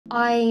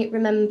I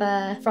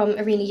remember from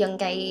a really young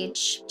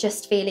age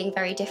just feeling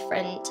very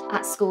different.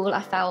 At school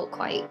I felt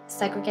quite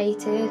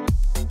segregated.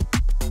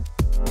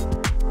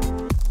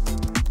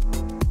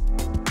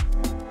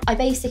 I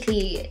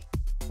basically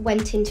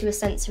went into a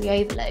sensory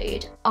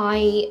overload.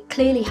 I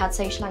clearly had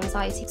social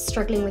anxiety,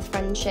 struggling with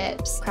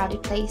friendships,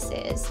 crowded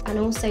places, and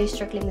also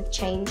struggling with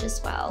change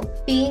as well.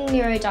 Being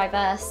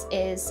neurodiverse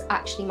is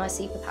actually my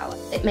superpower.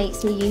 It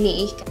makes me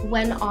unique.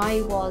 When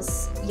I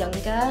was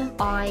younger,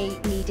 I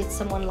needed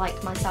someone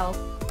like myself.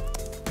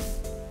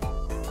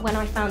 When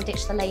I found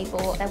Ditch the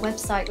Label, their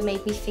website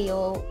made me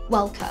feel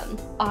welcome.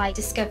 I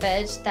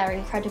discovered their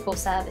incredible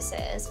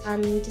services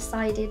and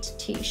decided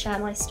to share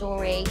my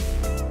story.